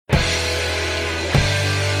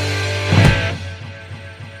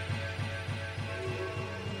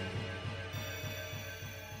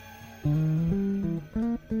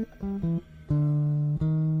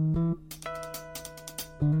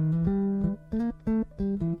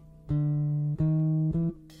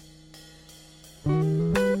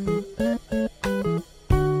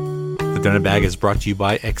Donut Bag is brought to you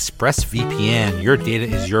by ExpressVPN. Your data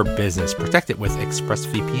is your business. Protect it with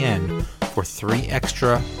ExpressVPN. For 3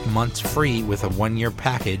 extra months free with a 1-year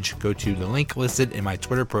package, go to the link listed in my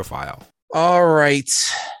Twitter profile. All right.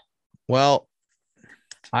 Well,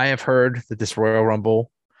 I have heard that this Royal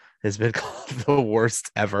Rumble has been called the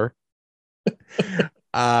worst ever.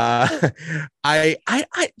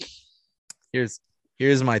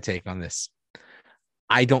 Here's my take on this.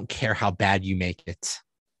 I don't care how bad you make it.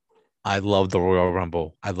 I love the Royal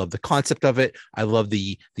Rumble. I love the concept of it. I love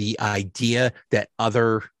the idea that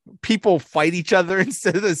other people fight each other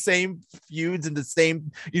instead of the same feuds and the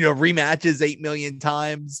same, rematches 8 million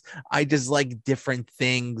times. I just like different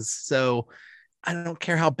things. So I don't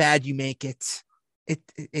care how bad you make it.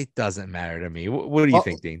 It doesn't matter to me. What do you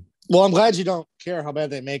think, Dean? Well, I'm glad you don't care how bad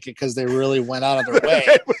they make it because they really went out of their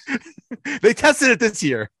way. They tested it this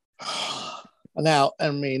year. Now,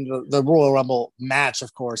 I mean, the Royal Rumble match,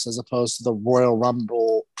 of course, as opposed to the Royal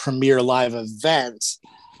Rumble premiere live event.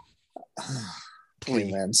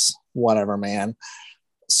 Please, whatever, man.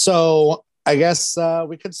 So I guess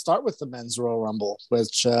we could start with the men's Royal Rumble,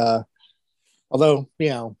 which, although,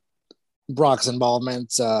 Brock's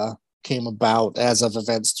involvement came about as of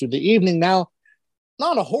events through the evening. Now,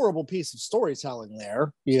 not a horrible piece of storytelling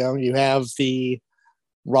there. You have the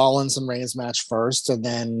Rollins and Reigns match first, and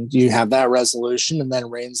then you have that resolution, and then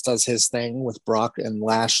Reigns does his thing with Brock and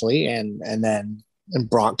Lashley, and then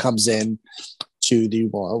Brock comes in to the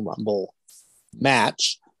Royal Rumble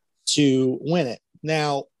match to win it.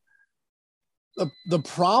 Now, the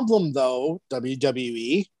problem, though,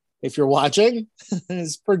 WWE, if you're watching,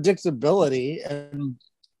 is predictability. And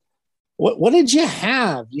what did you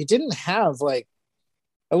have? You didn't have,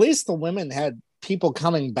 at least the women had people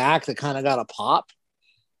coming back that kind of got a pop.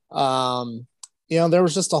 There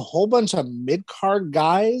was just a whole bunch of mid-card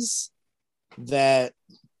guys that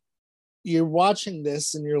you're watching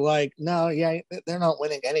this and you're like, no, yeah, they're not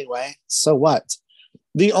winning anyway. So what?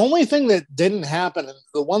 The only thing that didn't happen, and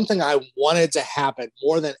the one thing I wanted to happen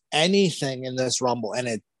more than anything in this Rumble, and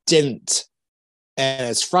it didn't, and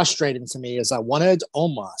it's frustrating to me, is I wanted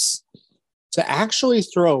Omos to actually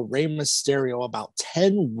throw Rey Mysterio about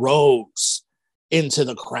 10 rows into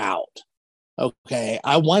the crowd. Okay,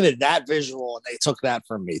 I wanted that visual, and they took that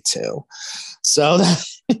from me too. So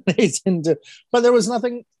they didn't do, but there was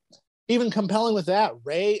nothing even compelling with that.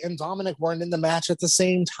 Ray and Dominic weren't in the match at the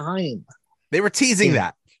same time. They were teasing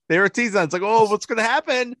that. They were teasing that. It's like, oh, what's going to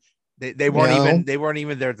happen? They weren't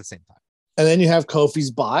even there at the same time. And then you have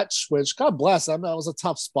Kofi's botch, which, God bless them, that was a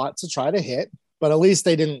tough spot to try to hit. But at least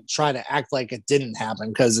they didn't try to act like it didn't happen,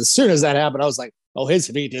 because as soon as that happened, I was like, oh, his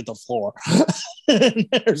feet hit the floor.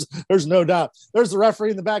 there's no doubt. There's the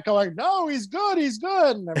referee in the back going, no, he's good.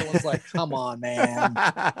 And everyone's like, come on, man.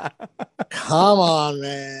 Come on,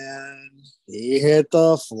 man. He hit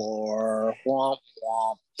the floor. Womp,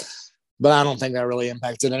 womp. But I don't think that really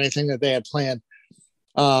impacted anything that they had planned.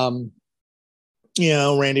 Randy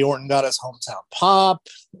Orton got his hometown pop.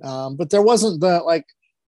 But there wasn't the, like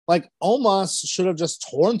Omos should have just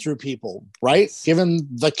torn through people, right? Given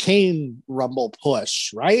the Kane Rumble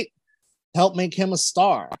push, right? Help make him a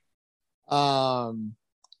star. I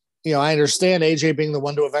understand AJ being the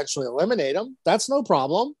one to eventually eliminate him. That's no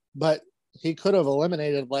problem, but he could have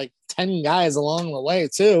eliminated 10 guys along the way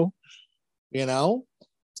too.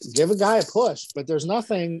 Give a guy a push, but there's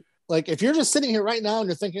nothing if you're just sitting here right now and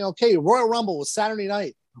you're thinking, okay, Royal Rumble was Saturday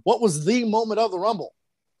night. What was the moment of the Rumble?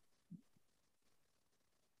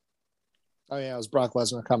 Oh, yeah, it was Brock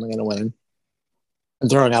Lesnar coming in and winning and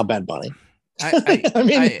throwing out Bad Bunny. That's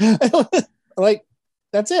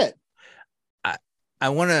it. I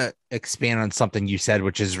want to expand on something you said,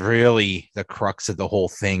 which is really the crux of the whole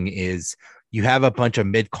thing, is you have a bunch of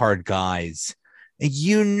mid-card guys and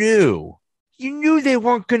you knew they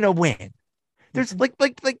weren't going to win. There's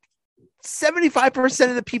 75%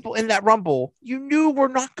 of the people in that Rumble, you knew were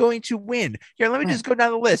not going to win. Here, let me just go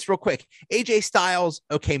down the list real quick. AJ Styles,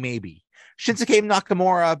 okay, maybe. Shinsuke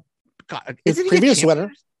Nakamura, God, isn't he previous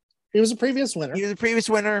winner? He was a previous winner.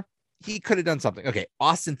 He could have done something. Okay,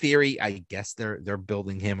 Austin Theory, I guess they're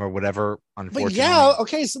building him or whatever. Unfortunately, but yeah,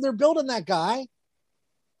 okay, so they're building that guy.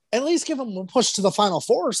 At least give him a push to the Final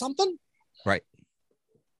Four or something. Right.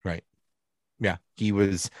 Yeah, he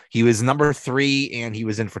was number 3, and he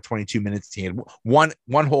was in for 22 minutes. He had one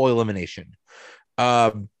whole elimination.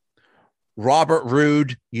 Robert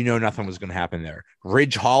Roode, nothing was going to happen there.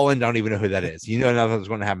 Ridge Holland, I don't even know who that is. Nothing was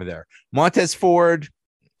going to happen there. Montez Ford,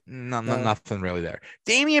 nothing really there.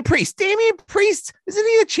 Damian Priest, isn't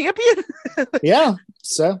he a champion? Yeah,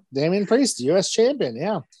 so Damian Priest, U.S. champion,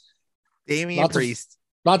 yeah. Damian Priest.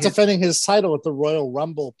 Not defending his title at the Royal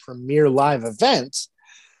Rumble premiere live event,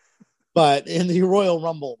 but in the Royal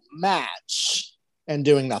Rumble match and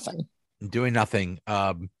doing nothing. Doing nothing.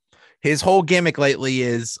 His whole gimmick lately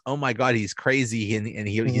is, oh my God, he's crazy and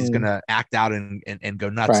he's going to act out and go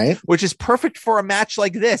nuts, right, which is perfect for a match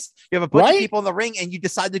like this. You have a bunch of people in the ring and you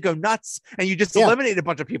decide to go nuts and you just eliminate a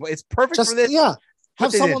bunch of people. It's perfect for this. Yeah.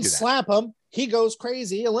 Have someone slap him. He goes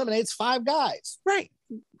crazy, eliminates 5 guys. Right.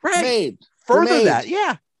 Further that.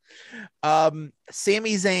 Yeah.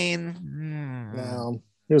 Sami Zayn. No,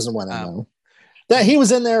 he wasn't winning though. That he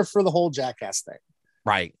was in there for the whole jackass thing.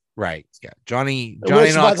 Right. Yeah. Johnny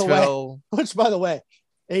Knoxville. Which by the way,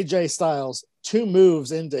 AJ Styles 2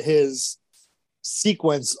 moves into his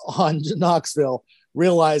sequence on Knoxville,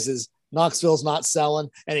 realizes Knoxville's not selling,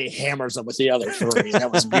 and he hammers him with the other 3.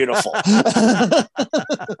 That was beautiful.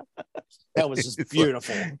 That was just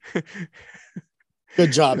beautiful.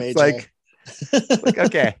 Good job, AJ. Like,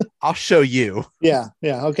 okay, I'll show you. Yeah.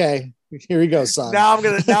 Okay, here you go, son. Now I'm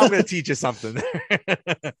gonna teach you something.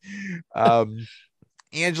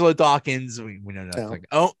 Angelo Dawkins, we know nothing.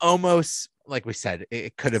 Almost, like we said,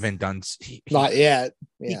 it could have been done. Not yet.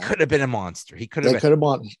 He could have been a monster. He could have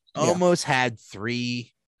almost had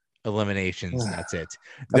 3 eliminations. That's it.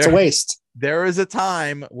 That's a waste. There was a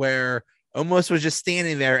time where Omos was just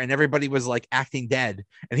standing there and everybody was like acting dead,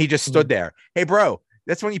 and he just stood there. Hey, bro,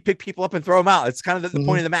 that's when you pick people up and throw them out. It's kind of the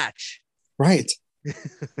point of the match, right?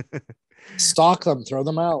 Stalk them, throw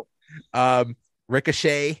them out.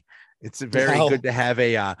 Ricochet. It's very good to have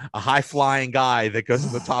a high flying guy that goes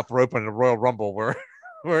to the top rope in a Royal Rumble where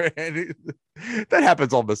that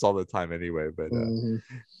happens almost all the time anyway. But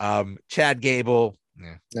Chad Gable,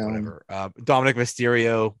 whatever. Dominic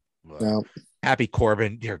Mysterio, Happy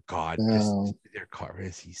Corbin. Dear God, dear Corbin,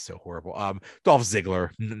 he's so horrible. Dolph Ziggler,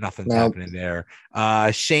 nothing's happening there.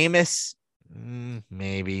 Sheamus,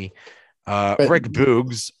 maybe. Rick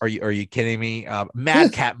Boogs, are you kidding me?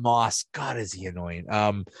 Madcap Moss, God, is he annoying.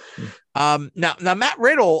 Now Matt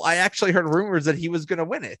Riddle, I actually heard rumors that he was going to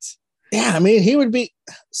win it. Yeah, I mean, he would be.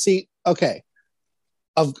 See, okay,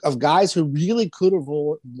 of guys who really could have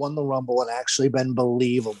won the Rumble and actually been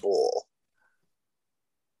believable.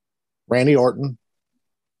 Randy Orton,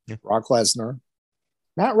 Brock Lesnar,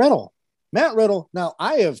 Matt Riddle. Now,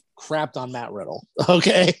 I have crapped on Matt Riddle,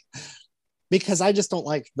 okay? Because I just don't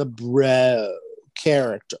like the bro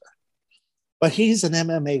character. But he's an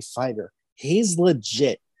MMA fighter. He's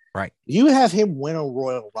legit. Right. You have him win a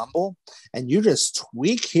Royal Rumble and you just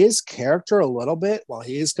tweak his character a little bit while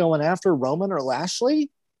he's going after Roman or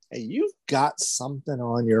Lashley, and you've got something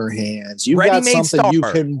on your hands. You've got something you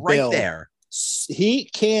can build. Right there. He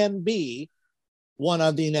can be one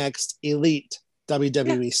of the next elite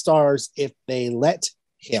WWE stars if they let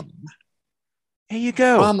him. There you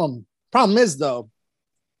go. Problem is, though,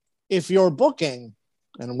 if you're booking,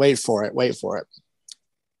 and wait for it,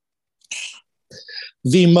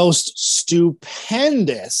 the most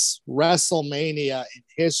stupendous WrestleMania in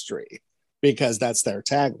history, because that's their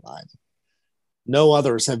tagline. No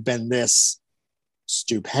others have been this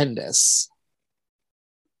stupendous,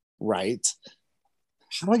 right?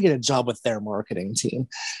 How do I get a job with their marketing team?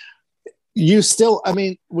 I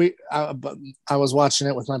was watching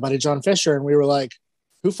it with my buddy John Fisher, and we were like,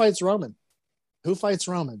 who fights Roman? Who fights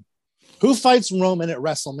Roman at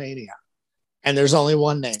WrestleMania? And there's only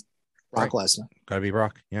one name, Brock Lesnar. Gotta be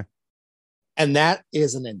Brock, yeah. And that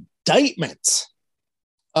is an indictment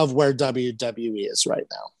of where WWE is right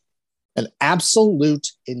now. An absolute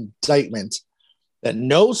indictment that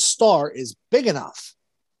no star is big enough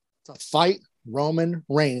to fight Roman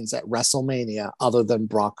Reigns at WrestleMania other than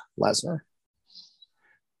Brock Lesnar.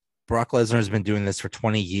 Brock Lesnar has been doing this for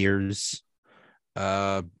 20 years.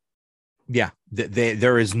 There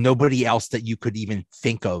is nobody else that you could even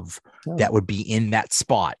think of that would be in that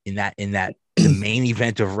spot in that the main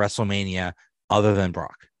event of WrestleMania other than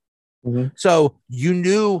Brock. So you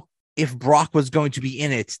knew if Brock was going to be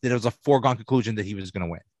in it, that it was a foregone conclusion that he was going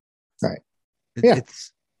to win. Right.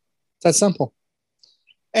 It's that simple.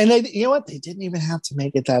 And you know what? They didn't even have to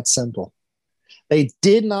make it that simple. They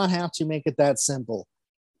did not have to make it that simple.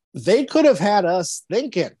 They could have had us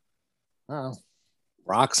thinking,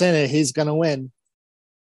 Brock's in it, he's going to win.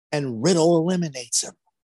 And Riddle eliminates him.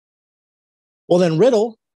 Well, then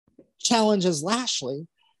Riddle challenges Lashley,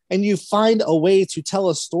 and you find a way to tell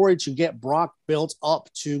a story to get Brock built up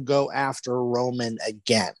to go after Roman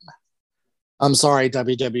again. I'm sorry,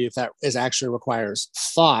 WWE, if that actually requires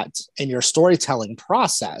thought in your storytelling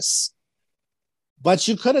process. But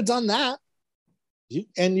you could have done that.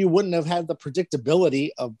 And you wouldn't have had the predictability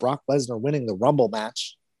of Brock Lesnar winning the Rumble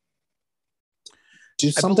match.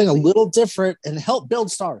 Do something a little different and help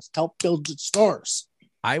build stars. Help build stars.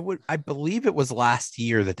 I believe it was last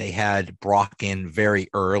year that they had Brock in very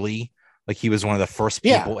early. Like he was one of the first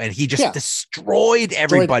people, and he just destroyed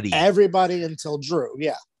everybody. Everybody until Drew.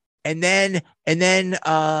 Yeah. And then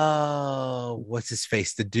what's his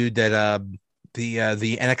face? The dude that the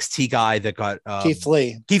NXT guy that got Keith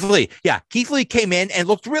Lee. Yeah, Keith Lee came in and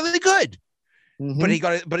looked really good. Mm-hmm.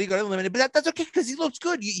 But he got eliminated. But that's okay because he looks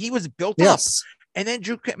good. He was built up. And then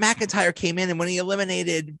Drew McIntyre came in, and when he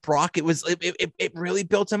eliminated Brock, it really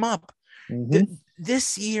built him up. Mm-hmm.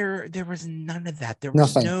 This year there was none of that. There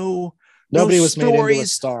was nobody was made into a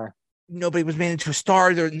star. Nobody was made into a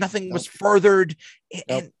star. Nothing was furthered.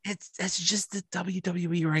 And it's just the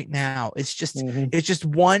WWE right now. It's just it's just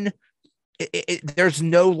one. There's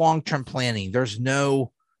no long-term planning. There's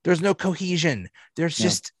no cohesion. There's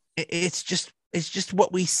just it's just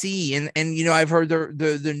what we see. And I've heard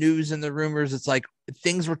the news and the rumors. It's like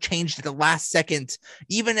things were changed at the last second,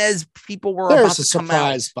 even as people were about to come out.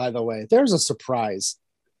 There's a surprise, by the way. There's a surprise.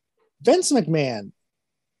 Vince McMahon,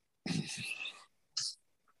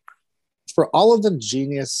 for all of the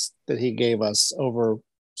genius that he gave us over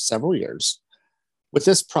several years with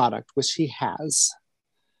this product, which he has,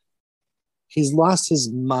 he's lost his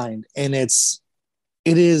mind. And it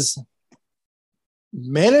is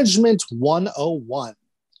Management 101.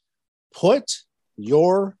 Put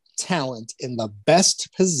your talent in the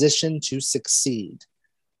best position to succeed.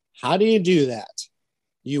 How do you do that?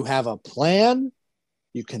 You have a plan,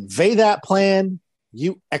 you convey that plan,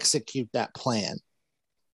 you execute that plan.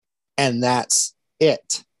 And that's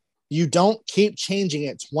it. You don't keep changing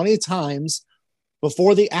it 20 times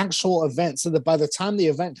before the actual event, so that by the time the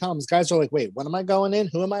event comes, guys are like, wait, when am I going in?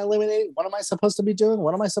 Who am I eliminating? What am I supposed to be doing?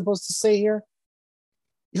 What am I supposed to say here?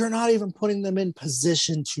 You're not even putting them in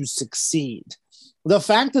position to succeed. The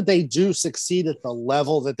fact that they do succeed at the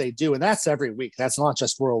level that they do, and that's every week. That's not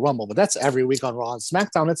just Royal Rumble, but that's every week on Raw and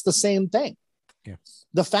SmackDown. It's the same thing. Yeah.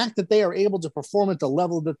 The fact that they are able to perform at the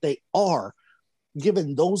level that they are,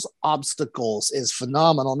 given those obstacles, is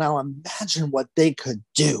phenomenal. Now imagine what they could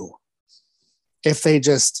do if they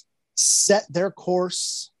just set their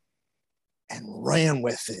course and ran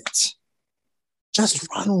with it. Just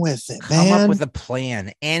run with it, man. Come up with a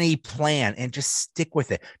plan, any plan, and just stick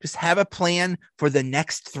with it. Just have a plan for the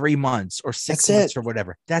next 3 months or 6 months or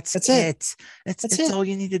whatever. That's it. That's all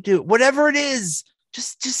you need to do. Whatever it is,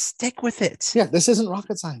 just stick with it. Yeah, this isn't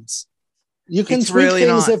rocket science. You can tweak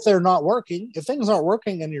things if they're not working. If things aren't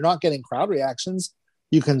working and you're not getting crowd reactions,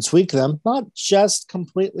 you can tweak them, not just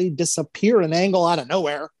completely disappear an angle out of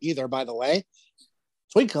nowhere either, by the way.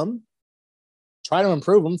 Tweak them. Try to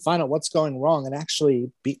improve them, find out what's going wrong, and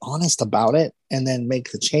actually be honest about it, and then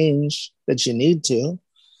make the change that you need to.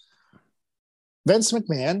 Vince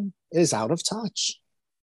McMahon is out of touch.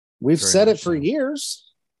 We've said it for years,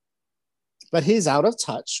 but he's out of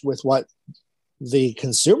touch with what the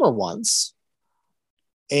consumer wants,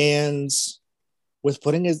 and with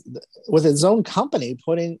his own company,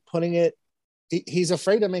 putting it. He's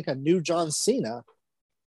afraid to make a new John Cena.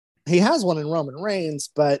 He has one in Roman Reigns,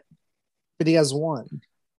 but he has one.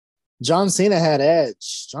 John Cena had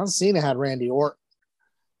Edge. John Cena had Randy Orton.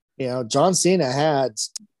 John Cena had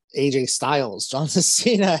AJ Styles. John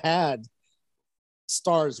Cena had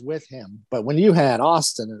stars with him. But when you had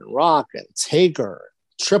Austin and Rock and Taker,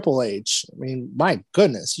 Triple H, I mean, my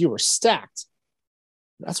goodness, you were stacked.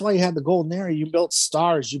 That's why you had the Golden Era. You built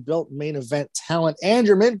stars. You built main event talent. And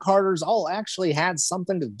your mid-carders all actually had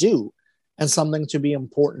something to do and something to be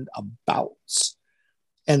important about.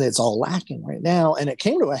 And it's all lacking right now. And it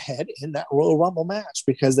came to a head in that Royal Rumble match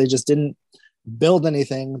because they just didn't build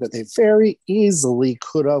anything that they very easily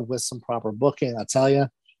could have with some proper booking. I tell you,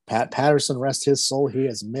 Pat Patterson, rest his soul, he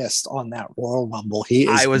is missed on that Royal Rumble.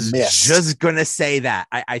 I was just going to say that.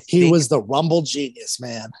 I think he was the Rumble genius,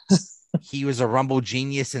 man. He was a Rumble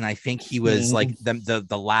genius. And I think he was like the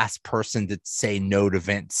last person to say no to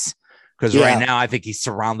Vince. Because right now, I think he's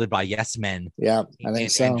surrounded by yes men. Yeah, I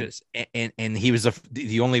think so. And he was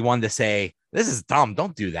the only one to say, this is dumb.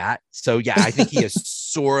 Don't do that. So, yeah, I think he is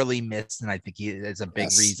sorely missed. And I think he is a big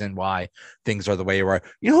reason why things are the way they are.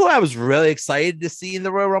 You know who I was really excited to see in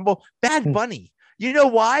the Royal Rumble? Bad Bunny. You know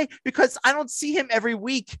why? Because I don't see him every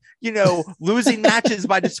week, losing matches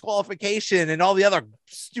by disqualification and all the other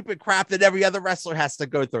stupid crap that every other wrestler has to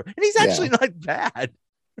go through. And he's actually not bad.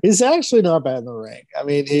 He's actually not bad in the ring. I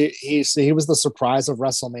mean, he was the surprise of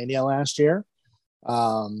WrestleMania last year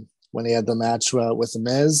when he had the match with the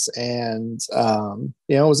Miz, and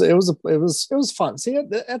it was fun. See,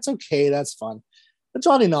 that's okay, that's fun. The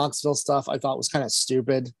Johnny Knoxville stuff I thought was kind of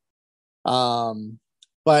stupid.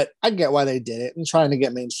 but I get why they did it and trying to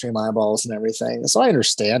get mainstream eyeballs and everything. So I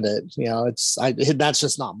understand it. That's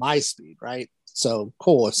just not my speed, right? So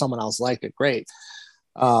cool. If someone else liked it, great.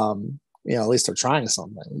 At least they're trying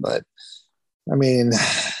something. But I mean,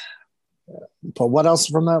 but what else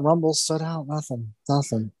from that Rumble stood out?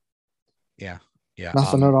 Nothing. Yeah.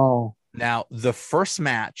 Nothing at all. Now, the first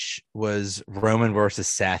match was Roman versus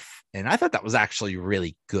Seth, and I thought that was actually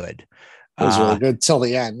really good. It was really good till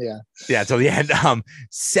the end. Yeah, till the end.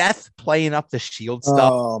 Seth playing up the Shield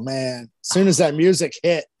stuff. Oh man! As soon as that music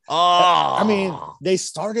hit, I mean, they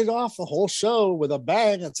started off the whole show with a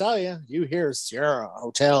bang. I tell you, you hear Sierra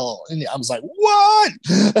Hotel, and I was like, "What?"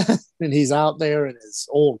 And he's out there in his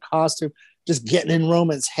old costume, just getting in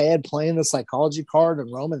Roman's head, playing the psychology card,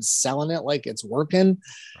 and Roman's selling it like it's working.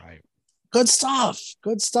 Right. Good stuff.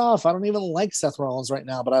 I don't even like Seth Rollins right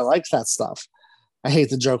now, but I like that stuff. I hate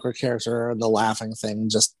the Joker character, and the laughing thing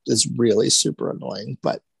just is really super annoying.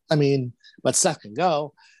 But I mean, but Seth can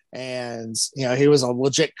go. And, he was a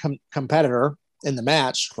legit competitor in the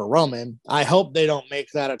match for Roman. I hope they don't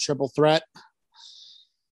make that a triple threat.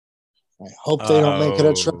 I hope they don't make it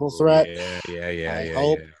a triple threat. Yeah. I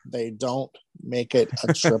hope they don't make it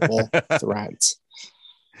a triple threat.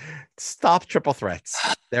 Stop triple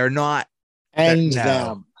threats. They're not. End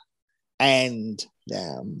them.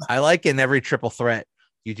 I like in every triple threat,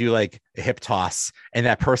 you do like a hip toss, and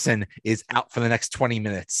that person is out for the next 20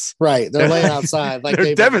 minutes. Right. They're laying outside. Like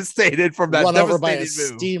they're devastated from that. Run over by a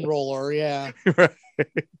steamroller. Yeah. Right.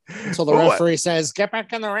 Until the referee says, "Get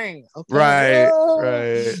back in the ring." Okay.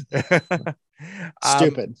 Right.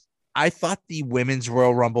 Stupid. I thought the women's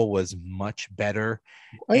Royal Rumble was much better.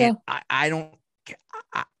 Oh, yeah.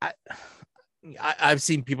 I've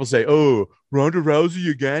seen people say, "Oh, Ronda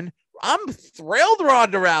Rousey again." I'm thrilled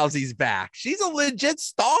Ronda Rousey's back. She's a legit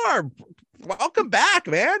star. Welcome back,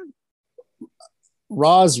 man.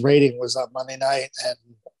 Raw's rating was up Monday night, and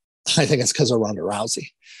I think it's because of Ronda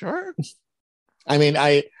Rousey. Sure. I mean,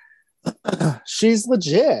 she's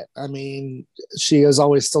legit. I mean, she has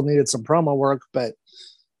always still needed some promo work, but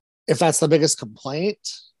if that's the biggest complaint,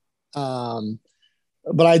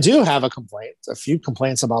 but I do have a few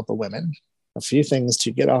complaints about the women, a few things to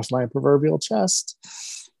get off my proverbial chest.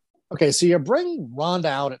 Okay, so you bring Ronda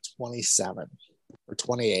out at 27 or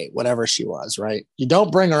 28, whatever she was, right? You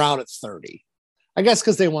don't bring her out at 30. I guess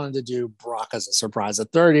because they wanted to do Brock as a surprise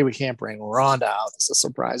at 30. We can't bring Ronda out as a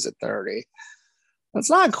surprise at 30. That's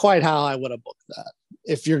not quite how I would have booked that.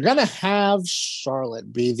 If you're going to have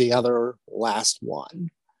Charlotte be the other last one,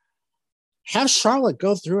 have Charlotte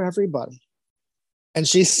go through everybody. And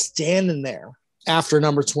she's standing there after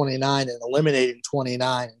number 29 and eliminating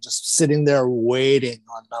 29 and just sitting there waiting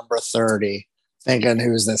on number 30, thinking,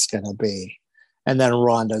 who's this going to be? And then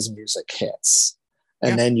Ronda's music hits.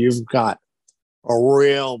 And then you've got a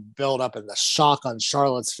real build up in the shock on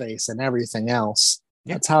Charlotte's face and everything else.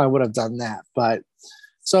 Yeah. That's how I would have done that. But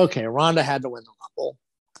it's okay. Ronda had to win the Rumble.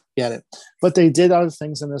 Get it. But they did other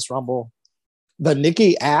things in this Rumble. The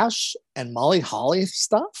Nikki Ash and Molly Holly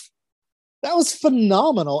stuff, that was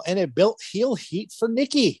phenomenal. And it built heel heat for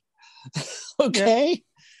Nikki. Okay. Yeah.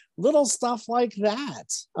 Little stuff like that.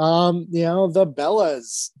 The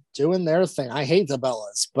Bellas doing their thing. I hate the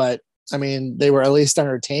Bellas, but I mean, they were at least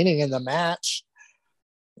entertaining in the match.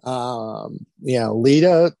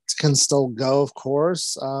 Lita can still go, of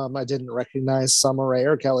course. I didn't recognize Summer Rae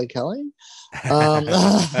or Kelly Kelly.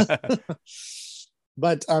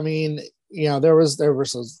 But I mean, there were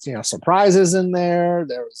some, surprises in there.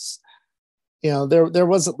 There was, there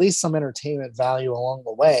was at least some entertainment value along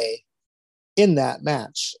the way in that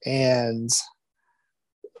match. And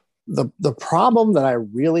the problem that I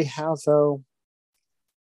really have, though,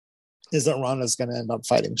 is that Ronda's going to end up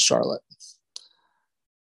fighting Charlotte.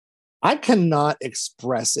 I cannot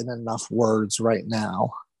express in enough words right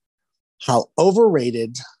now how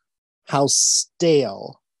overrated, how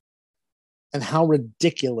stale, and how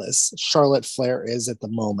ridiculous Charlotte Flair is at the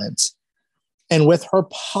moment. And with her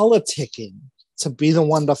politicking to be the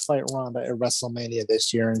one to fight Ronda at WrestleMania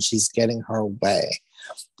this year, and she's getting her way.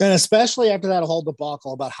 And especially after that whole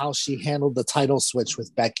debacle about how she handled the title switch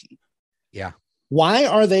with Becky. Yeah. Why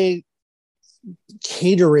are they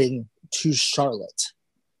catering to Charlotte?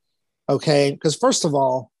 Okay, because first of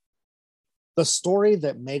all, the story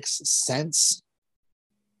that makes sense,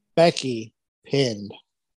 Becky pinned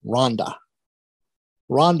Ronda.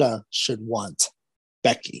 Ronda should want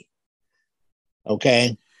Becky.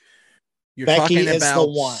 Okay? Becky is the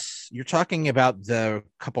one. You're talking about the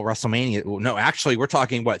couple WrestleMania. No, actually, we're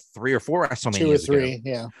talking 3 or 4 WrestleMania. 2 or 3, ago.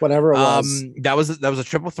 Yeah, whatever it was. That was a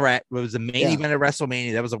triple threat. It was the main event of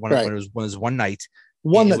WrestleMania. That was when it was one night.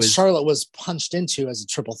 one that Charlotte was punched into as a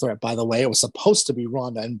triple threat. By the way, it was supposed to be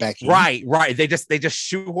Ronda and Becky. Right. They just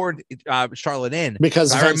shoehorned Charlotte in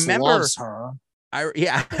because Vince loves her.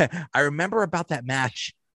 I remember about that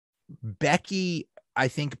match. Becky, I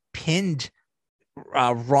think, pinned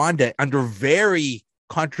Ronda under very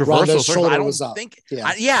controversial. I don't think.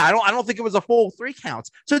 I don't think it was a full 3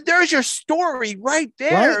 counts. So there's your story right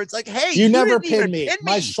there. Right? It's like, hey, you never pinned me.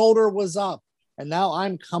 My shoulder was up, and now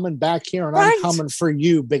I'm coming back here, and I'm coming for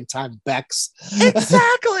you, big time Bex.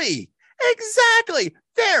 Exactly.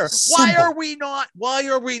 There. Simple. Why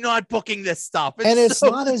are we not booking this stuff? It's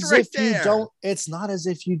not as if you don't. It's not as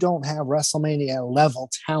if you don't have WrestleMania level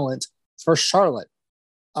talent for Charlotte.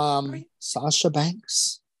 Sasha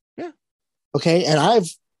Banks. Yeah. Okay. And I've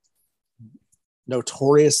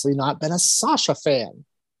notoriously not been a Sasha fan,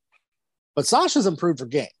 but Sasha's improved her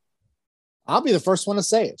game. I'll be the first one to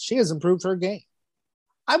say it. She has improved her game.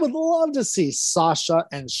 I would love to see Sasha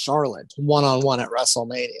and Charlotte one-on-one at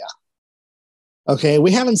WrestleMania. Okay.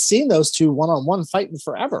 We haven't seen those two one-on-one fighting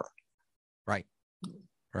forever.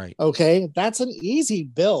 Right. Okay. That's an easy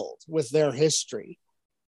build with their history.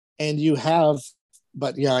 And you have,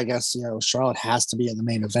 but yeah, I guess, Charlotte has to be in the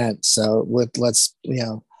main event. So let's,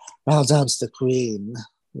 bow down to the queen,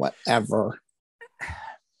 whatever.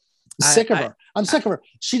 I'm sick of her.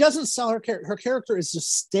 She doesn't sell her character. Her character is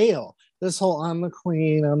just stale. This whole, I'm the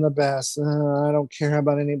queen, I'm the best. I don't care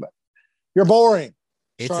about anybody. You're boring.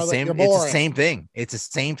 It's Charlotte, it's the same thing. It's the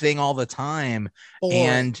same thing all the time. Boring.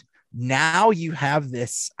 And now you have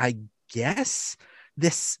this, I guess,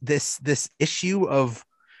 this issue of,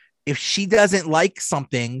 if she doesn't like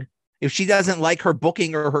something, if she doesn't like her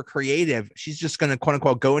booking or her creative, she's just going to quote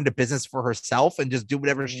unquote go into business for herself and just do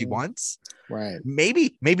whatever she wants. Right.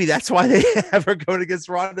 Maybe that's why they have her going against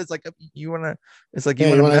Ronda. It's like, you want to mess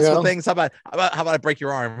with things. How about I break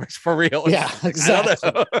your arm for real? Yeah, exactly.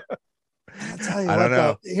 I don't know. I'll tell you I don't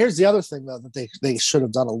know. Here's the other thing though, that they should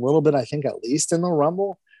have done a little bit. I think at least in the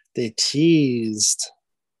Rumble, they teased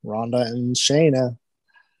Ronda and Shayna.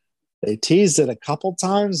 They teased it a couple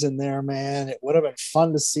times in there, man. It would have been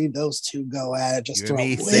fun to see those two go at it. Just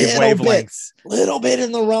little bit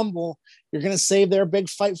in the Rumble. You're going to save their big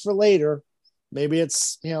fight for later. Maybe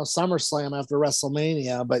it's, SummerSlam after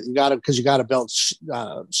WrestleMania, but you got to build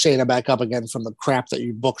Shayna back up again from the crap that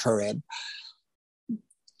you booked her in.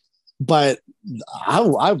 But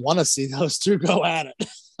I want to see those two go at it.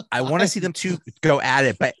 I want to see them two go at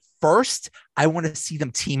it, but first, I want to see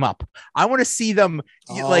them team up. I want to see them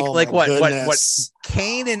what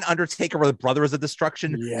Kane and Undertaker were the brothers of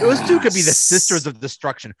destruction. Yes. Those two could be the sisters of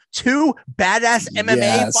destruction. Two badass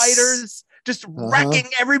MMA fighters just wrecking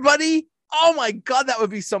everybody. Oh my God, that would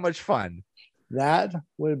be so much fun. That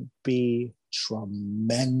would be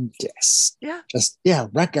tremendous. Yeah. Just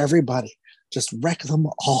wreck everybody. Just wreck them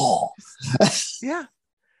all. Yeah.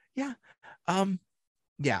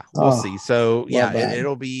 Yeah, we'll see. So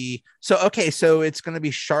it'll be okay. So it's going to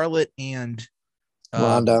be Charlotte and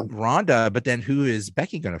Ronda, but then who is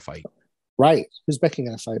Becky going to fight? Right, who's Becky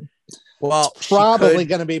going to fight? Well, it's probably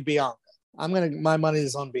going to be Bianca. My money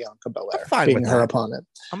is on Bianca Belair being her opponent.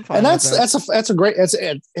 I'm fine. And that's a great.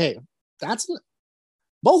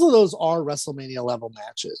 Both of those are WrestleMania level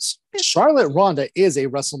matches. Charlotte Ronda is a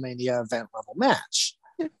WrestleMania event level match.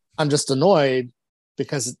 Yeah. I'm just annoyed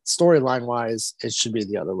because storyline wise, it should be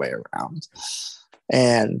the other way around.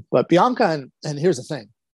 But Bianca and here's the thing,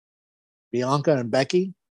 Bianca and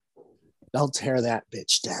Becky, they'll tear that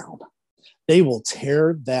bitch down. They will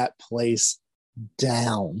tear that place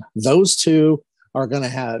down. Those two are going to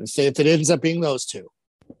have, if it ends up being those two,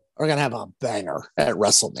 are going to have a banger at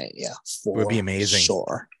WrestleMania. It would be amazing.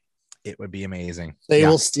 Sure. It would be amazing. They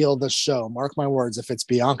will steal the show. Mark my words. If it's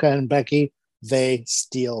Bianca and Becky, they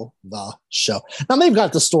steal the show. Now they've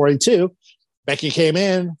got the story too. Becky came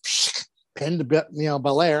in, pinned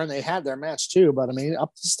Belair, and they had their match too. But I mean,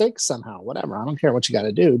 up the stakes somehow. Whatever. I don't care what you got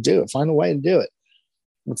to do. Do it. Find a way to do it.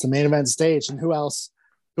 It's the main event stage, and who else?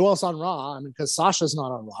 Who else on Raw? I mean, because Sasha's not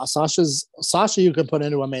on Raw. Sasha you can put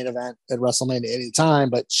into a main event at WrestleMania anytime,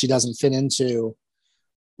 but she doesn't fit into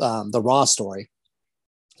the Raw story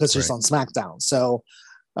because she's on SmackDown. So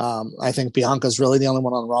I think Bianca's really the only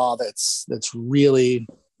one on Raw that's really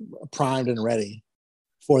primed and ready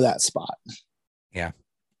for that spot. Yeah.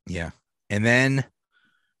 And then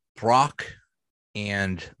Brock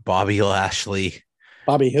and Bobby Lashley.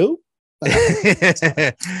 Bobby who?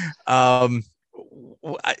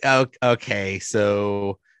 Okay,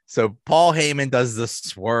 so Paul Heyman does the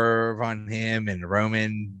swerve on him, and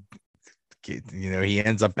Roman, he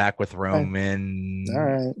ends up back with Roman. All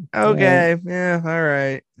right. Okay. Yeah. All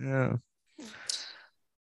right. Yeah.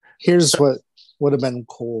 Here's what would have been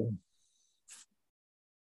cool.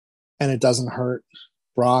 And it doesn't hurt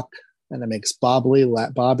Brock, and it makes Bobby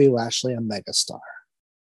Lashley a megastar.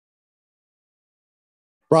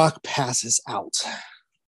 Brock passes out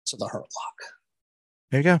to the Hurt Lock.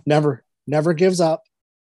 There you go. Never gives up.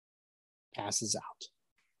 Passes out.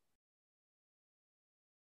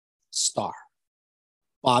 Star.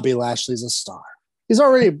 Bobby Lashley's a star. He's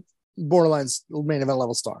already borderline main event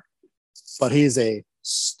level star, but he's a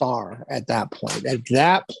star at that point. At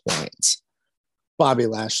that point, Bobby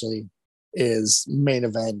Lashley is main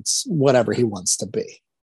event, whatever he wants to be.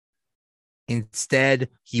 Instead,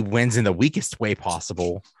 he wins in the weakest way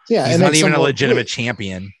possible. Yeah, he's not even a legitimate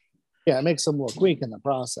champion. Yeah, it makes him look weak in the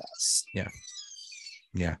process. Yeah.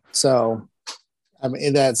 So, I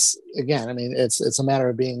mean, that's again. I mean, it's a matter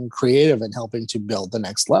of being creative and helping to build the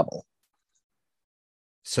next level.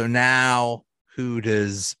 So now, who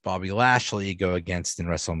does Bobby Lashley go against in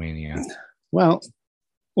WrestleMania? Well,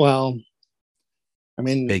 I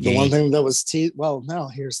mean, Big the E. one thing that was teased. Well, no,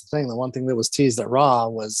 here's the thing: the one thing that was teased at Raw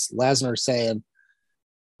was Lesnar saying,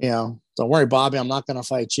 "Don't worry, Bobby, I'm not going to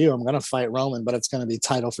fight you. I'm going to fight Roman, but it's going to be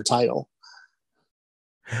title for title."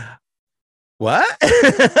 What?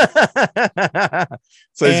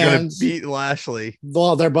 So he's going to beat Lashley.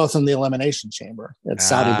 Well, they're both in the Elimination Chamber. It's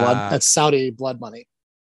Saudi blood. It's Saudi blood money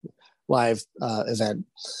live event.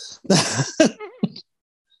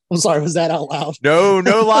 I'm sorry, was that out loud? No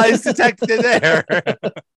lies detected there.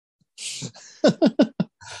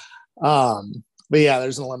 But yeah,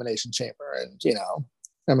 there's an Elimination Chamber, and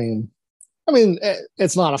I mean,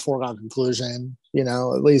 it's not a foregone conclusion.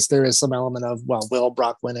 At least there is some element of, well, will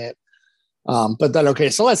Brock win it? But then, okay,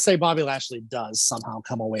 so let's say Bobby Lashley does somehow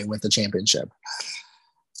come away with the championship.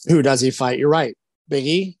 Who does he fight? You're right. Big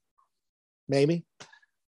E, maybe.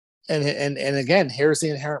 And again, here's the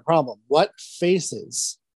inherent problem. What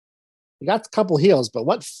faces, you got a couple heels, but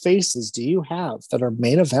what faces do you have that are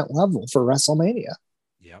main event level for WrestleMania?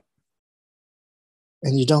 Yep.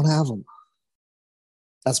 And you don't have them.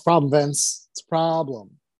 That's a problem, Vince. It's a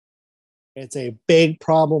problem. It's a big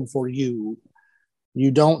problem for you.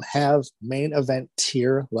 You don't have main event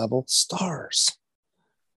tier level stars.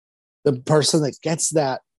 The person that gets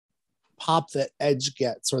that pop that Edge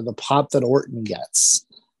gets or the pop that Orton gets,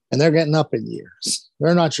 and they're getting up in years.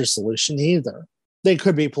 They're not your solution either. They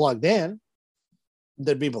could be plugged in.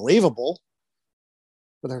 They'd be believable,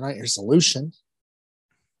 but they're not your solution.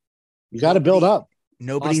 You got to build up.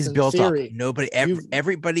 Nobody's Austin built Theory. up.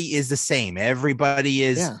 Everybody is the same. Everybody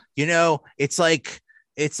is, it's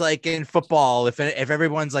like in football. If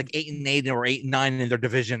everyone's like 8-8 or 8-9 in their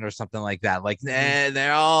division or something like that,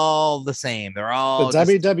 they're all the same. They're all. The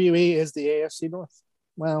WWE is the AFC North.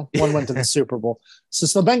 Well, one went to the Super Bowl.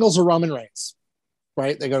 Since the Bengals are Roman Reigns,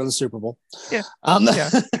 right? They go to the Super Bowl. Yeah.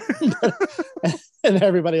 And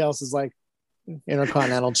everybody else is like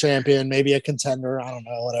Intercontinental champion, maybe a contender. I don't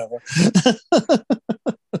know, whatever.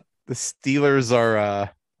 The Steelers are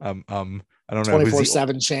I don't know,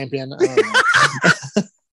 24/7 champion.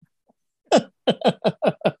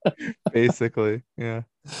 Basically, yeah.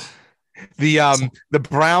 The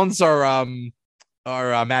Browns are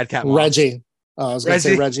Madcap Moss. Reggie. I was going to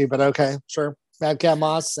say Reggie, but okay, sure. Madcap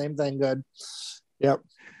Moss, same thing. Good. Yep.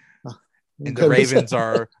 And the Ravens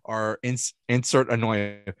are insert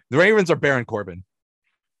annoying. The Ravens are Baron Corbin.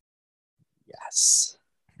 Yes.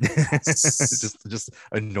 just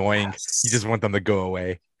annoying. Yes. You just want them to go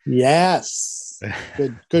away. Yes.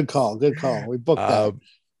 Good call. Good call. We booked that.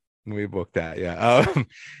 We booked that. Yeah.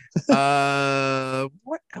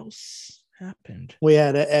 What else happened? We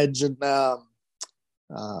had Edge and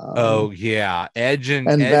Edge and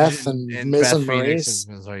Beth and Miz and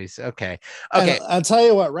Maurice. Okay. And I'll tell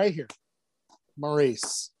you what, right here,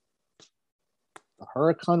 Maurice, the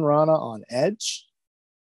Hurricane Rana on Edge.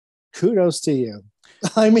 Kudos to you.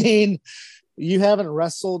 I mean, you haven't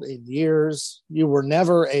wrestled in years. You were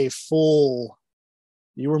never a full.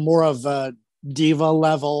 You were more of a diva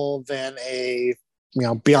level than a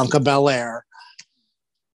Bianca Belair.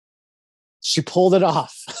 She pulled it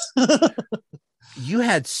off. You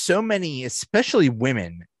had so many, especially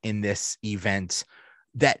women in this event,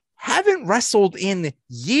 that haven't wrestled in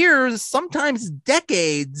years, sometimes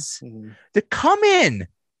decades, to come in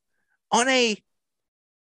on a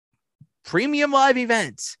premium live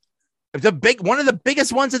event, one of the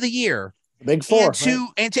biggest ones of the year, the Big Four,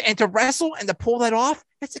 and to wrestle and to pull that off.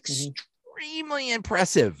 That's extremely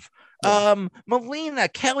impressive. Yeah. Melina,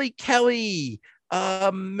 Kelly,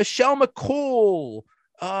 Michelle McCool.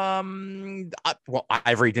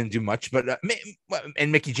 Ivory didn't do much, but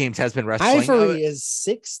and Mickey James has been wrestling. Ivory is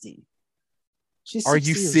 60. She's 60 Are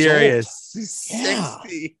you serious? Yeah.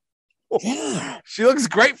 60. Yeah. She looks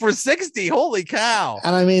great for 60. Holy cow.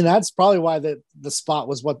 And I mean, that's probably why the spot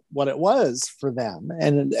was what it was for them.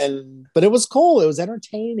 But it was cool. It was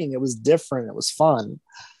entertaining. It was different. It was fun.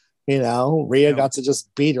 Rhea got to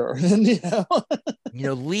just beat her.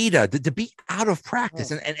 Lita to be out of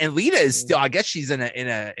practice, and Lita is still. I guess she's going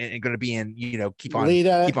to be in. Keep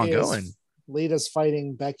on going. Lita's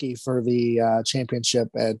fighting Becky for the championship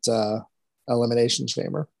at Elimination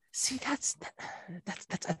Chamber. See, that's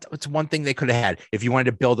one thing they could have had. If you wanted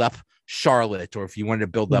to build up Charlotte, or if you wanted to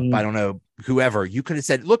build up, I don't know, whoever, you could have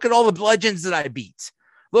said, look at all the legends that I beat.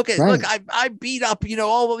 Look, I beat up,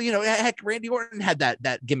 all, heck, Randy Orton had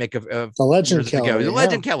that gimmick of the legend killer. The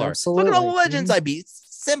legend killer. Absolutely. Look at all the legends I beat.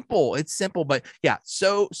 It's simple, but yeah,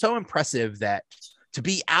 so impressive that to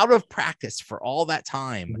be out of practice for all that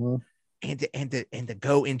time and to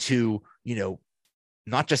go into,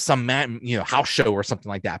 not just some house show or something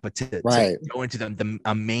like that, but to go into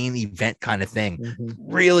a main event kind of thing.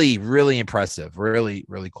 Really, really impressive. Really,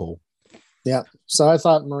 really cool. Yeah. So I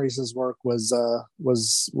thought Maurice's work was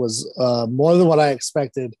more than what I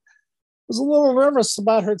expected. I was a little nervous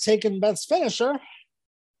about her taking Beth's finisher.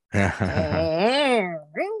 Might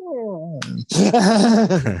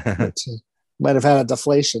have had a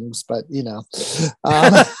deflations, but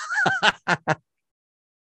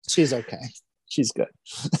she's okay. She's good.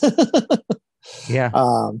 Yeah.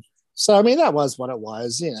 So I mean, that was what it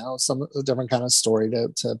was. Some different kind of story to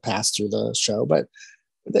pass through the show, but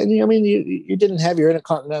then you didn't have your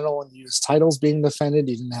Intercontinental and US titles being defended.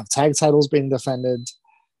 You didn't have tag titles being defended.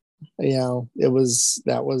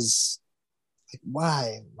 That was like,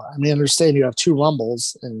 why? I mean, I understand you have 2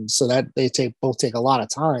 Rumbles, and so that they both take a lot of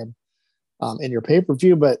time in your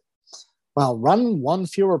pay-per-view, but run one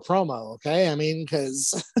fewer promo, okay? I mean,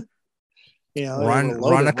 because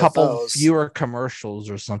run a couple fewer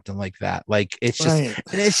commercials or something like that. Like it's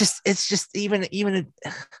just even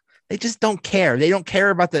they just don't care. They don't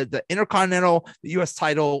care about the Intercontinental, the US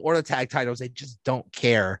title, or the tag titles. They just don't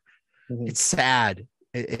care. It's sad.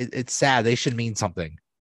 It's sad. They should mean something.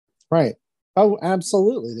 Right. Oh,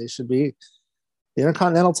 absolutely. They should be. The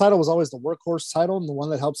Intercontinental title was always the workhorse title and the one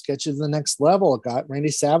that helps get you to the next level. It got Randy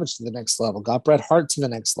Savage to the next level, got Bret Hart to the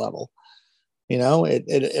next level.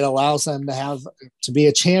 It allows them to be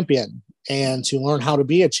a champion and to learn how to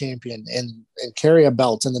be a champion and carry a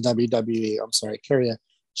belt in the WWE. I'm sorry, carry a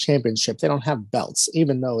championship. They don't have belts,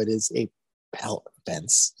 even though it is a belt,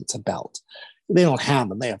 Vince. It's a belt. They don't have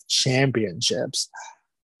them. They have championships.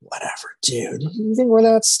 Whatever, dude. You think we're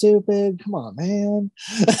that stupid? Come on, man.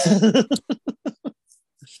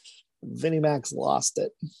 Vinnie Mac's lost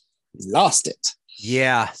it. Lost it.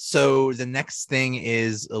 Yeah. So the next thing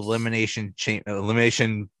is elimination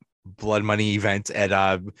blood money event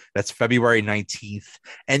at that's February 19th.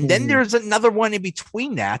 And then there's another one in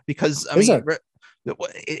between that, because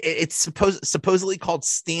it's supposedly called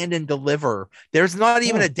Stand and Deliver. There's not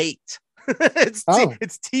even a date. It's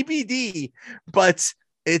TBD, but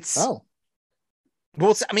it's well,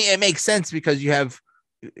 I mean, it makes sense because you have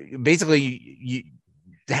basically you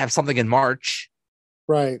have something in March,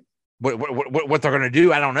 right? What they're going to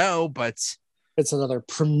do, I don't know, but it's another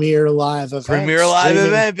Premier Live event.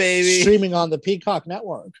 Event, baby. Streaming on the Peacock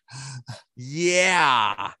Network.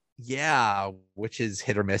 Yeah, which is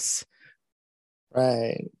hit or miss.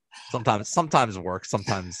 Right. Sometimes it works.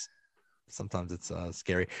 Sometimes it's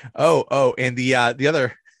scary. Oh, and the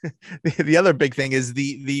other the other big thing is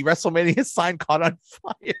the WrestleMania sign caught on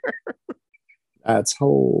fire. That's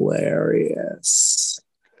hilarious.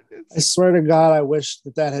 I swear to God, I wish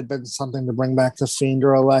that had been something to bring back the Fiend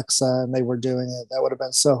or Alexa, and they were doing it. That would have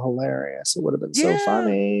been so hilarious. It would have been so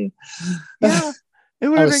funny. Yeah, it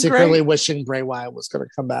would I have was been secretly great. wishing Bray Wyatt was going to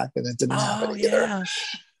come back, and it didn't happen either. Yeah.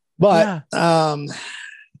 But the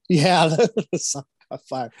sign got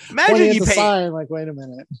fired. Imagine you pay sign, like, wait a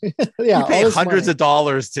minute. You pay hundreds of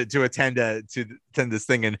dollars to attend this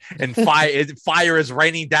thing, and fire is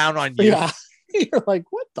raining down on you. Yeah, you're like,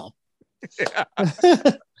 what the? Yeah.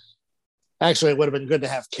 Actually, it would have been good to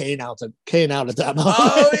have Kane out at that moment.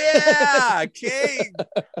 Oh yeah, Kane.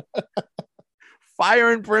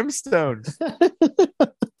 Fire and brimstone.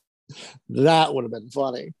 That would have been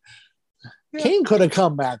funny. Yeah. Kane could have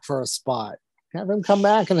come back for a spot. Have him come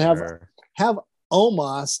back and have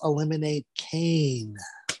Omos eliminate Kane.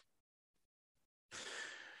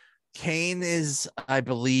 Kane is, I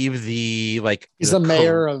believe, he's the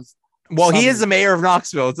mayor of. Well, he is the mayor of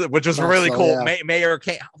Knoxville, which was really cool. Yeah. Mayor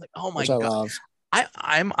Kane. I was like, oh my God.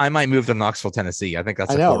 I might move to Knoxville, Tennessee. I think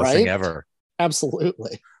that's the coolest thing ever.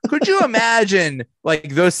 Absolutely. Could you imagine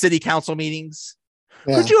like those city council meetings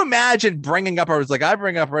Yeah. Could you imagine bringing up, I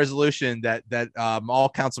bring up a resolution that all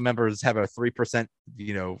council members have a 3%,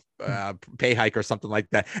 pay hike or something like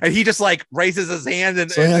that, and he just like raises his hand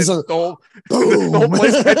and, So he has the whole boom.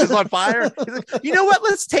 place catches on fire. He's like, you know what?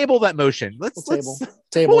 Let's table that motion. Let's table.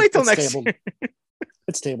 We'll wait till it's next tabled. year.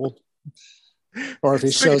 It's tabled. Or if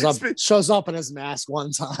he shows up in his mask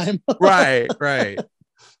one time. Right.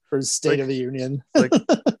 For his State of the Union. Like,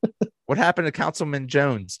 what happened to Councilman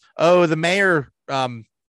Jones? Oh, the mayor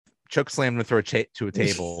choke slammed him through to a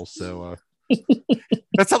table. So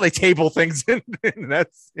that's how they table things in that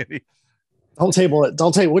city. Don't table it.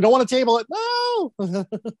 We don't want to table it. No.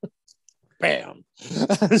 Bam.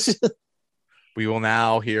 We will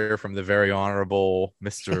now hear from the very honorable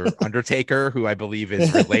Mr. Undertaker, who I believe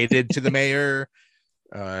is related to the mayor.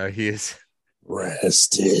 He is.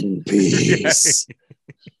 Rest in peace.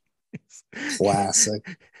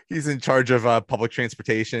 Classic. He's in charge of public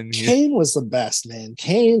transportation. Kane was the best, man.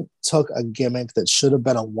 Kane took a gimmick that should have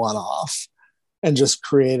been a one-off and just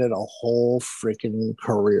created a whole freaking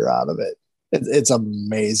career out of it. It's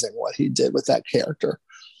amazing what he did with that character.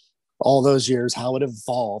 All those years, how it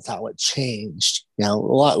evolved, how it changed, a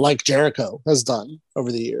lot like Jericho has done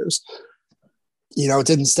over the years. It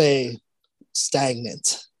didn't stay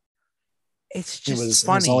stagnant. It's just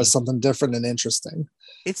funny. It was always something different and interesting.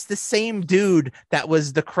 It's the same dude that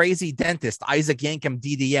was the crazy dentist, Isaac Yankem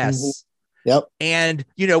DDS. Mm-hmm. Yep. And,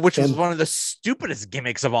 which was one of the stupidest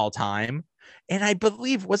gimmicks of all time. And I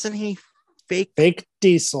believe, wasn't he fake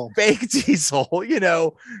diesel? Fake diesel,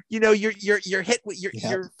 you're hit with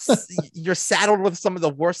you're saddled with some of the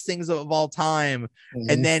worst things of all time. Mm-hmm.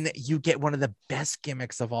 And then you get one of the best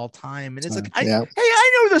gimmicks of all time. And it's like, hey,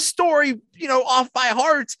 I know the story, off by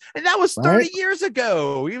heart. And that was 30 years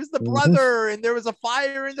ago. He was the brother, and there was a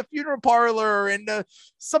fire in the funeral parlor, and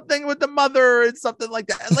something with the mother and something like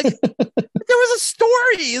that. Like, there was a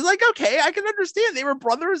story. Like, okay, I can understand. They were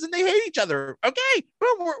brothers and they hate each other. Okay,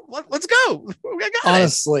 let's go.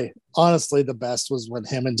 Honestly, the best was when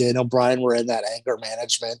him and Daniel Bryan were in that anger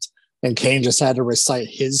management, and Kane just had to recite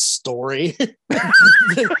his story.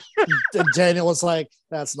 Daniel was like,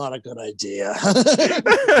 "That's not a good idea."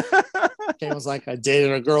 Kane was like, "I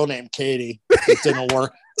dated a girl named Katie. It didn't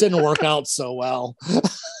work out so well."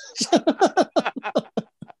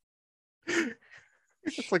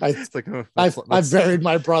 I buried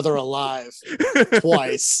my brother alive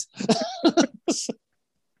twice. It's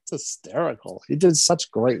hysterical. He did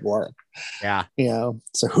such great work. Yeah.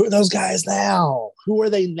 So who are those guys now? Who are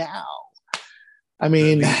they now? I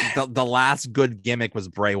mean, the last good gimmick was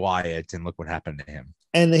Bray Wyatt, and look what happened to him.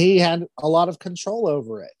 And he had a lot of control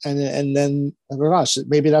over it. And then, oh my gosh,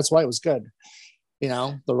 maybe that's why it was good.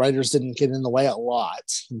 The writers didn't get in the way a lot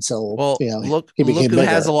until, look who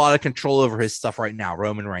has a lot of control over his stuff right now,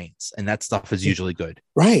 Roman Reigns. And that stuff is usually good.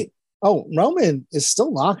 Right. Oh, Roman is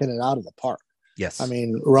still knocking it out of the park. Yes. I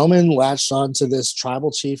mean, Roman latched onto this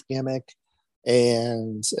tribal chief gimmick,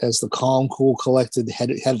 and as the calm, cool, collected head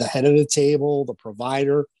of the table, the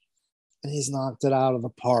provider, and he's knocked it out of the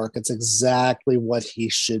park. It's exactly what he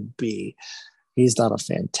should be. He's done a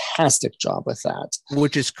fantastic job with that.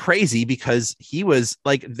 Which is crazy because he was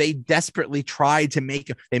like, they desperately tried to make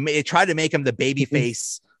him, they tried to make him the baby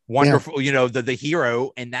face, wonderful, the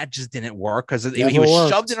hero, and that just didn't work because he was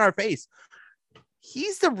shoved in our face.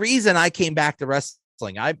 He's the reason I came back to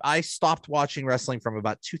wrestling. I stopped watching wrestling from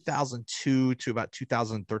about 2002 to about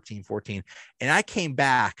 2013, 14. And I came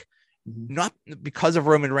back not because of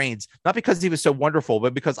Roman Reigns, not because he was so wonderful,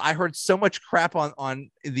 but because I heard so much crap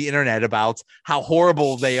on the internet about how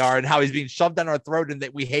horrible they are and how he's being shoved down our throat and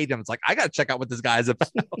that we hate him. It's like, I got to check out what this guy is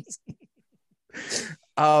about.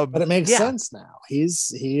 But it makes sense now. He is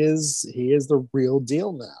the real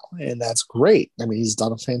deal now, and that's great. I mean, he's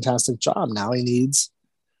done a fantastic job. Now he needs.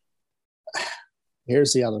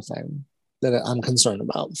 Here's the other thing that I'm concerned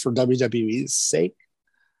about for WWE's sake.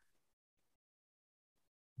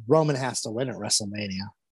 Roman has to win at WrestleMania.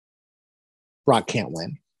 Brock can't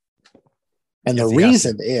win, and the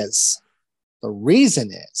reason is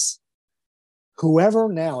whoever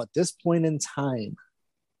now at this point in time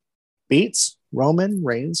beats Roman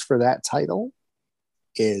Reigns for that title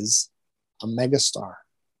is a megastar,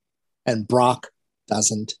 and Brock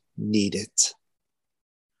doesn't need it.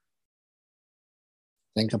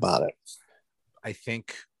 Think about it. I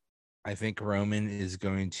think Roman is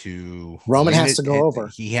going to. Roman has to go over.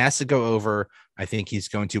 He has to go over. I think he's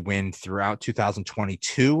going to win throughout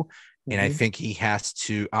 2022. And I think he has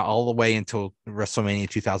to all the way until WrestleMania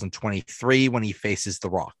 2023 when he faces The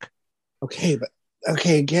Rock. Okay,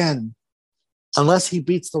 again, unless he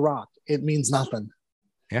beats The Rock, it means nothing.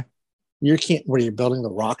 Yeah. You can't. Were you building The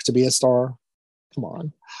Rock to be a star? Come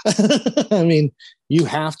on. I mean, you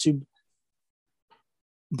have to.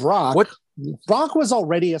 Brock was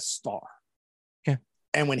already a star. Yeah.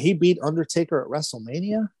 And when he beat Undertaker at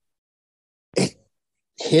WrestleMania, it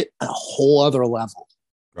hit a whole other level.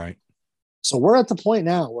 Right. So we're at the point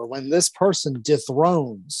now where when this person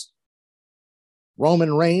dethrones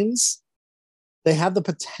Roman Reigns, they have the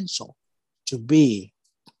potential to be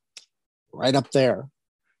right up there.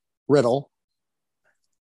 Riddle.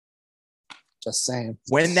 Just saying.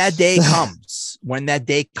 When that day comes,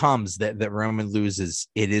 that Roman loses,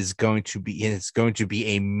 it's going to be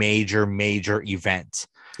a major, major event.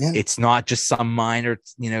 Yeah. It's not just some minor,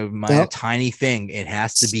 tiny thing. It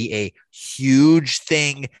has to be a huge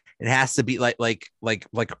thing. It has to be like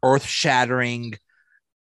earth shattering.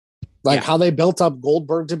 Like how they built up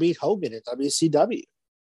Goldberg to beat Hogan at WCW.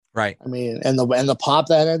 Right. I mean, and the pop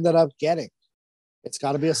that ended up getting. It's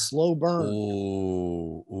got to be a slow burn.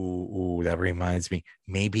 Ooh, that reminds me.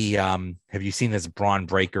 Maybe have you seen this Braun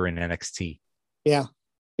Breaker in NXT? Yeah.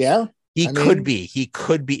 He could be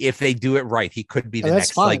if they do it right. He could be the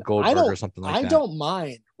next like Goldberg or something like that. I don't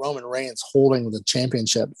mind Roman Reigns holding the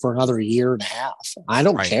championship for another year and a half. I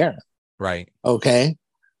don't care. Right. Okay.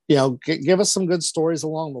 Give us some good stories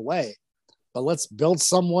along the way, but let's build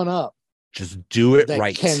someone up. Just do it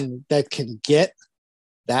right. That can get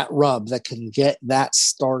that rub, that can get that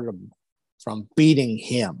stardom from beating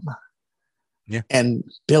him. Yeah. And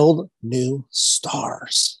build new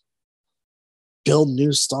stars.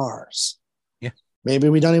 Yeah. Maybe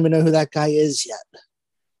we don't even know who that guy is yet.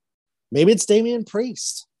 Maybe it's Damian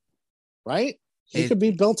Priest, right? He could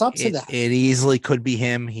be built up to that. It easily could be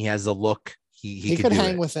him. He has a look. He could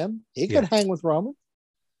hang with him. He could hang with Roman.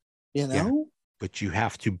 Yeah. But you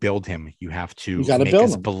have to build him. You have to make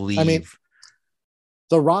us believe. I mean,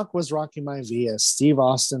 The Rock was Rocky Maivia. Steve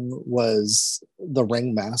Austin was the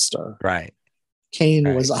ringmaster. Right.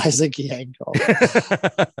 Kane was Isaac Yanko.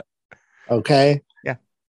 Okay? Yeah.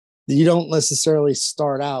 You don't necessarily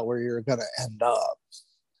start out where you're going to end up.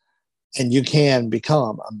 And you can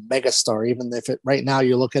become a megastar, even if right now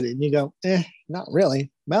you look at it and you go, not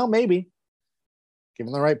really. Well, maybe.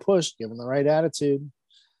 Given the right push, given the right attitude,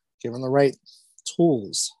 given the right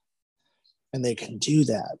tools. And they can do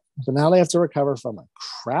that. But now they have to recover from a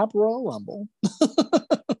crap Royal Rumble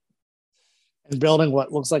and building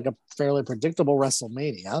what looks like a fairly predictable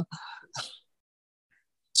WrestleMania.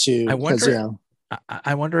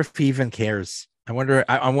 I wonder if he even cares. I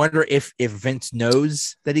wonder if Vince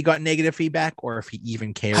knows that he got negative feedback or if he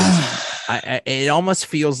even cares. It almost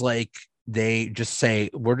feels like they just say,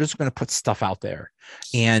 we're just going to put stuff out there.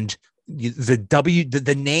 And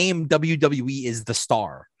the name WWE is the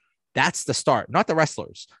star. That's the start, not the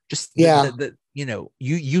wrestlers. Just you sell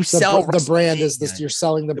the brand is this. You're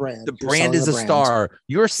selling the brand. The brand is a star.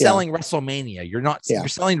 You're selling WrestleMania. You're not. You're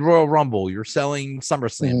selling Royal Rumble. You're selling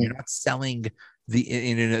SummerSlam. Mm. You're not selling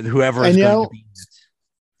whoever is going to be.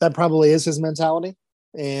 That probably is his mentality,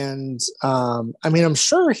 and I'm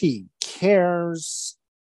sure he cares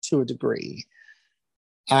to a degree.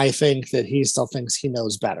 I think that he still thinks he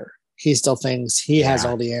knows better. He still thinks he has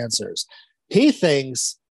all the answers. He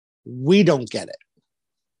thinks we don't get it.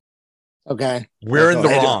 Okay. We're in the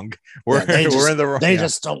wrong. We're in the wrong. They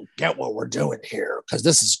just don't get what we're doing here because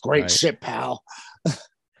this is great shit, pal.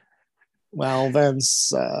 Well,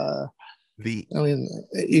 Vince,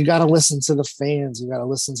 you got to listen to the fans. You got to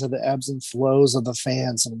listen to the ebbs and flows of the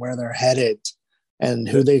fans and where they're headed and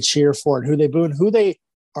who they cheer for and who they boo and who they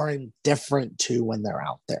are indifferent to when they're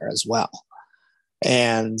out there as well.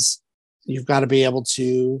 And you've got to be able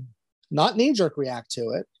to not knee-jerk react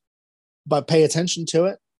to it, but pay attention to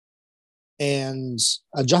it and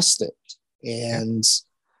adjust it and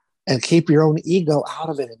keep your own ego out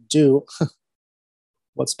of it and do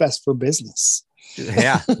what's best for business.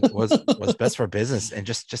 What's best for business, and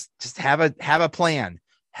just have a plan.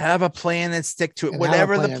 Have a plan and stick to it.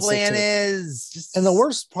 Whatever the plan is. And the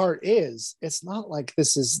worst part is, it's not like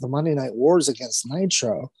this is the Monday Night Wars against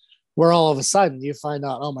Nitro, where all of a sudden you find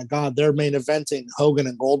out, oh my God, they're main eventing Hogan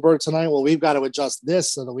and Goldberg tonight. Well, we've got to adjust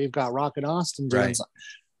this so that we've got Rock and Austin doing something.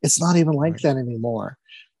 It's not even like that anymore.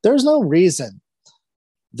 There's no reason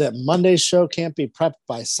that Monday's show can't be prepped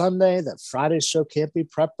by Sunday, that Friday's show can't be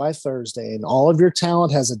prepped by Thursday, and all of your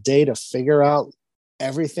talent has a day to figure out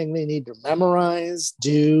everything they need to memorize,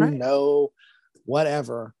 know,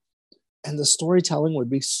 whatever. And the storytelling would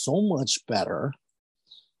be so much better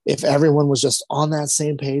if everyone was just on that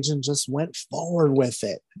same page and just went forward with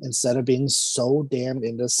it instead of being so damn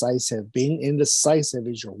indecisive. Being indecisive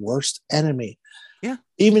is your worst enemy. Yeah.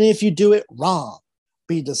 Even if you do it wrong,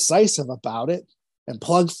 be decisive about it and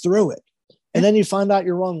plug through it. And then you find out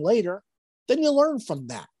you're wrong later then you learn from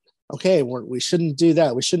that. Okay, we shouldn't do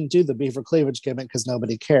that. We shouldn't do the beaver cleavage gimmick because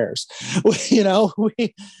nobody cares.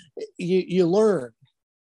 You learn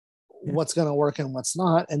what's going to work and what's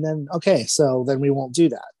not. And then, okay, so then we won't do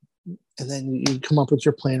that. And then you come up with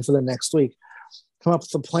your plan for the next week. Come up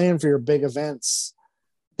with a plan for your big events.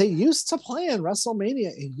 They used to plan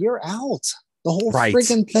WrestleMania a year out, the whole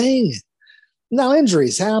freaking thing. Now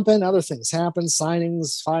injuries happen, other things happen,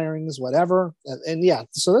 signings, firings, whatever. And yeah,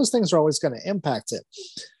 so those things are always going to impact it.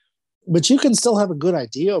 But you can still have a good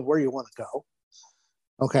idea of where you want to go.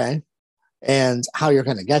 Okay. And how you're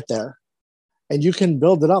going to get there. And you can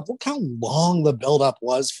build it up. Look how long the buildup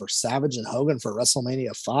was for Savage and Hogan for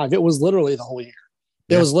WrestleMania 5. It was literally the whole year.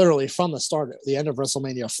 It was literally from the start, the end of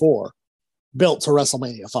WrestleMania 4, built to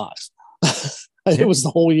WrestleMania 5. It was the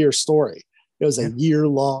whole year story. It was a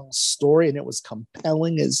year-long story, and it was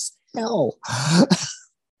compelling as hell.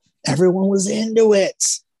 Everyone was into it.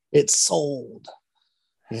 It sold.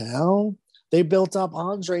 They built up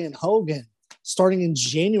Andre and Hogan starting in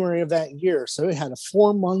January of that year. So it had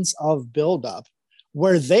 4 months of buildup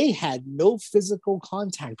where they had no physical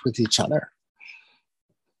contact with each other.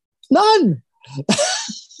 None.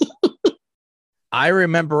 I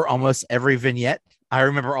remember almost every vignette. I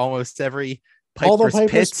remember almost every Piper's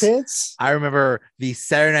Pits. I remember the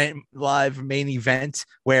Saturday Night Live main event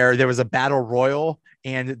where there was a battle royal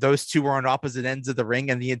and those two were on opposite ends of the ring,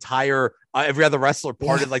 and the entire every other wrestler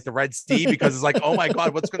parted like the Red Sea because it's like, oh my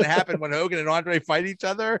God, what's going to happen when Hogan and Andre fight each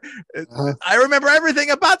other? I remember everything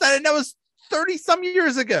about that, and that was 30 some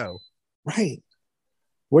years ago. Right.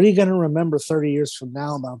 What are you going to remember 30 years from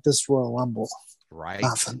now about this Royal Rumble? Right.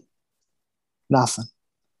 Nothing.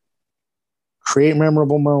 Create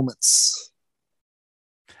memorable moments.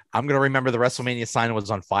 I'm going to remember the WrestleMania sign was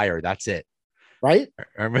on fire. That's it. Right?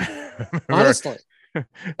 Honestly,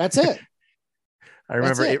 that's it. I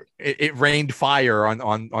remember it rained fire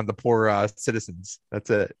on the poor citizens. That's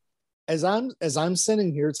it. As I'm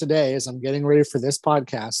sitting here today, as I'm getting ready for this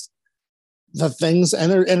podcast, the things,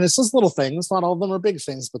 and it's just little things, not all of them are big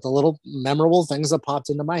things, but the little memorable things that popped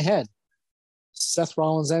into my head. Seth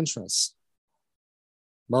Rollins' entrance.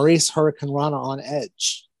 Maurice Hurricane Rana on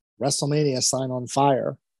Edge. WrestleMania sign on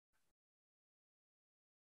fire.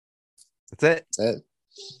 That's it.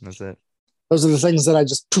 Those are the things that I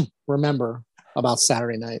just remember about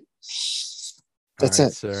Saturday night. That's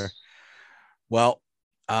it, sir. Well,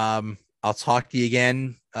 I'll talk to you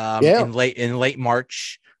again in late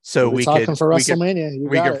March. So we could for WrestleMania.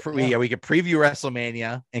 We could preview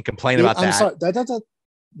WrestleMania and complain about that. Sorry,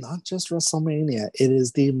 not just WrestleMania. It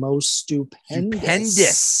is the most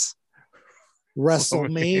stupendous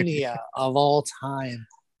WrestleMania of all time.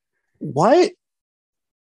 What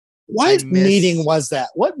meeting was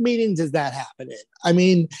that? What meeting did that happen in? I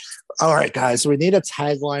mean, all right, guys, we need a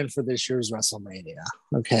tagline for this year's WrestleMania.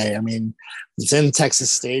 Okay. I mean, it's in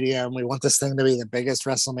Texas Stadium. We want this thing to be the biggest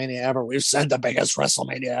WrestleMania ever. We've said the biggest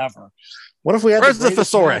WrestleMania ever. What if we had the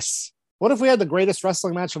thesaurus? What if we had the greatest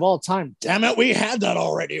wrestling match of all time? Damn it, we had that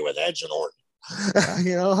already with Edge and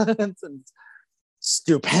Orton.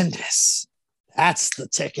 Stupendous. That's the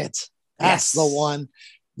ticket. That's the one.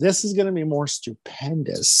 This is going to be more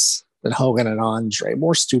stupendous than Hogan and Andre.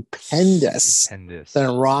 More stupendous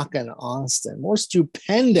than Rock and Austin. More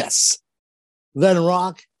stupendous than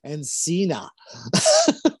Rock and Cena.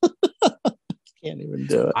 Can't even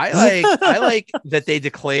do it. I like that they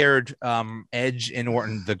declared Edge and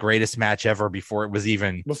Orton the greatest match ever before it was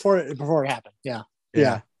even before it happened.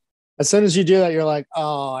 Yeah. As soon as you do that, you're like,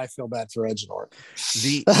 oh, I feel bad for Edge and Orton.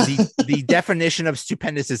 The definition of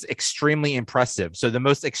stupendous is extremely impressive. So the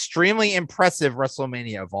most extremely impressive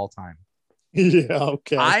WrestleMania of all time. Yeah,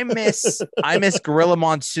 okay. I miss Gorilla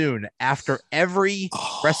Monsoon. After every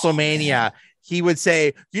WrestleMania, man, he would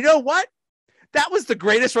say, you know what? That was the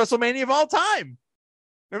greatest WrestleMania of all time.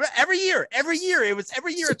 Remember, every year,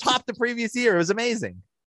 it topped the previous year. It was amazing.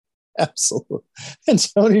 Absolutely.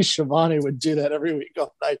 And Tony Schiavone would do that every week on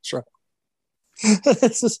Nitro.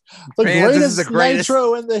 This is the greatest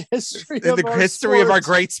Nitro in the history of our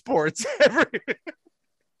great sports.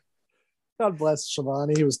 God bless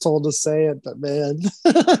Schiavone. He was told to say it, but man,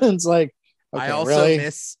 it's like, okay,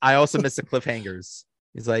 I also miss the cliffhangers.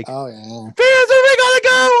 He's like, oh yeah, fans, we gotta go.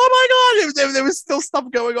 Oh my God, there was still stuff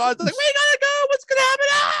going on. It's like, we gotta go. What's gonna happen?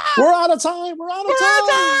 We're out of time. We're out of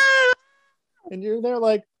time. And you're there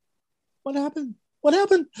like, what happened? And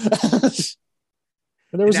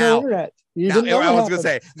there was no internet. I was gonna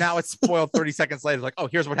say, now it's spoiled 30 seconds later. Like, oh,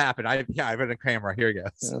 here's what happened. I've been a camera. Here you go.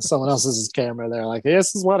 Someone else's camera. They're like,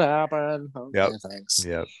 this is what happened. Okay, yep. Thanks.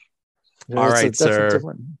 Yep. All right, sir.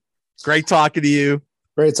 Great talking to you.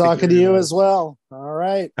 Great talking to you as well. All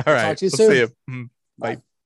right. All right. Talk to you We'll soon. see you. Bye. Bye.